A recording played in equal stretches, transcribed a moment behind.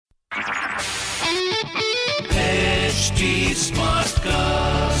HT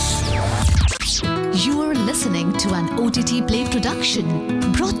Smartcast. You are listening to an OTT Play production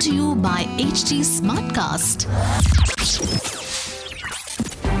brought to you by HT Smartcast.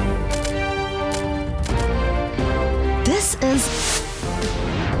 This is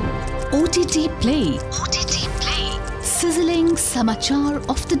OTT Play. OTT Play. Sizzling Samachar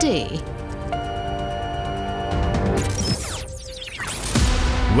of the Day.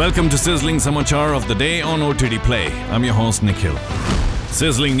 Welcome to Sizzling Samachar of the Day on OTT Play. I'm your host Nikhil.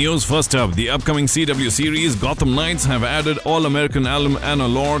 Sizzling news first up. The upcoming CW series Gotham Knights have added All-American alum Anna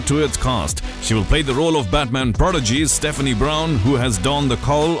Lord to its cast. She will play the role of Batman prodigy Stephanie Brown, who has donned the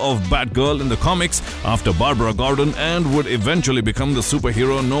cowl of Batgirl in the comics after Barbara Gordon and would eventually become the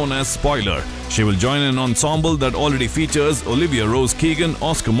superhero known as Spoiler. She will join an ensemble that already features Olivia Rose Keegan,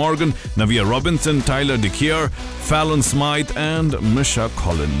 Oscar Morgan, Navia Robinson, Tyler DeCuire, Fallon Smythe and Misha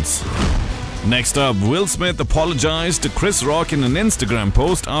Collins. Next up, Will Smith apologized to Chris Rock in an Instagram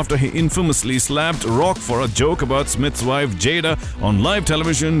post after he infamously slapped Rock for a joke about Smith's wife Jada on live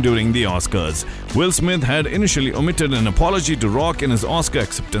television during the Oscars. Will Smith had initially omitted an apology to Rock in his Oscar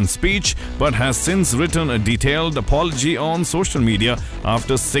acceptance speech, but has since written a detailed apology on social media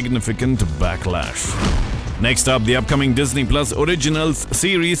after significant backlash. Next up, the upcoming Disney Plus Originals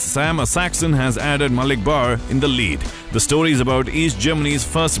series Sam Saxon has added Malik Bar in the lead. The story is about East Germany's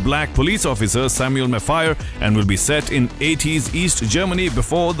first black police officer, Samuel Mefire, and will be set in 80s East Germany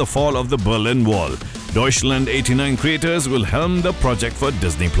before the fall of the Berlin Wall. Deutschland 89 creators will helm the project for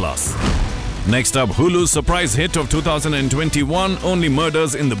Disney Plus. Next up, Hulu's surprise hit of 2021, Only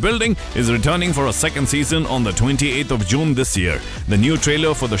Murders in the Building, is returning for a second season on the 28th of June this year. The new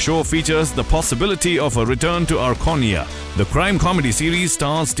trailer for the show features the possibility of a return to Arconia. The crime comedy series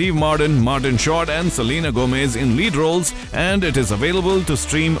stars Steve Martin, Martin Short and Selena Gomez in lead roles, and it is available to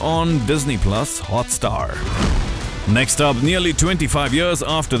stream on Disney Plus Hotstar. Next up, nearly 25 years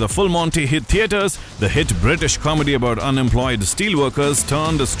after the Full Monty hit theatres, the hit British comedy about unemployed steelworkers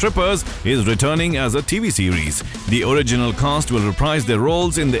turned strippers is returning as a TV series. The original cast will reprise their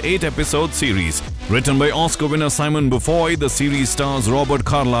roles in the 8-episode series. Written by Oscar winner Simon Beaufoy, the series stars Robert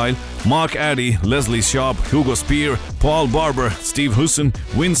Carlyle, Mark Addy, Leslie Sharp, Hugo Spear, Paul Barber, Steve Husson,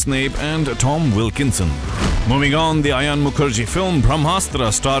 Win Snape and Tom Wilkinson. Moving on, the Ayan Mukerji film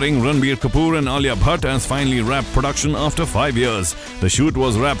Brahmastra starring Ranbir Kapoor and Alia Bhatt has finally wrapped production after 5 years. The shoot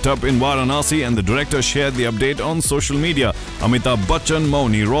was wrapped up in Varanasi and the director shared the update on social media. Amitabh Bachchan,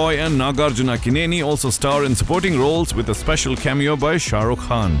 Mouni Roy and Nagarjuna Kineni also star in supporting roles with a special cameo by Shah Rukh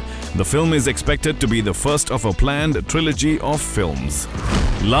Khan. The film is expected to be the first of a planned trilogy of films.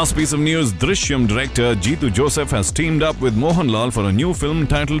 Last piece of news, Drishyam director Jeetu Joseph has teamed up with Mohanlal for a new film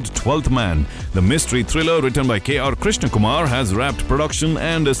titled 12th Man. The mystery thriller written by K.R. Krishnakumar has wrapped production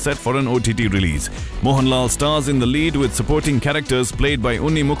and is set for an OTT release. Mohanlal stars in the lead with supporting characters played by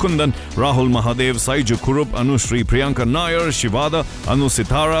Unni Mukundan, Rahul Mahadev, Saiju Kurup, Anushri Priyanka Nair, Shivada, Anu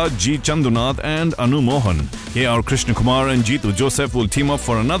Sitara, G. Chandunath and Anu Mohan. K.R. Krishnakumar and Jeetu Joseph will team up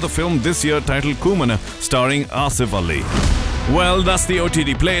for another film this year titled Kumana, starring Asif Ali. Well, that's the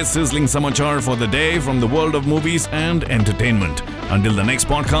OTT Play Sizzling Samachar for the day from the world of movies and entertainment. Until the next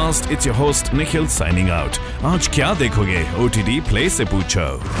podcast, it's your host Nikhil signing out. Aaj kya dekhoge? OTT Play se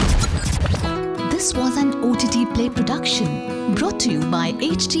poocho. This was an OTT Play production brought to you by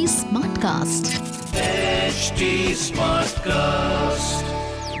HT Smartcast. HT Smartcast.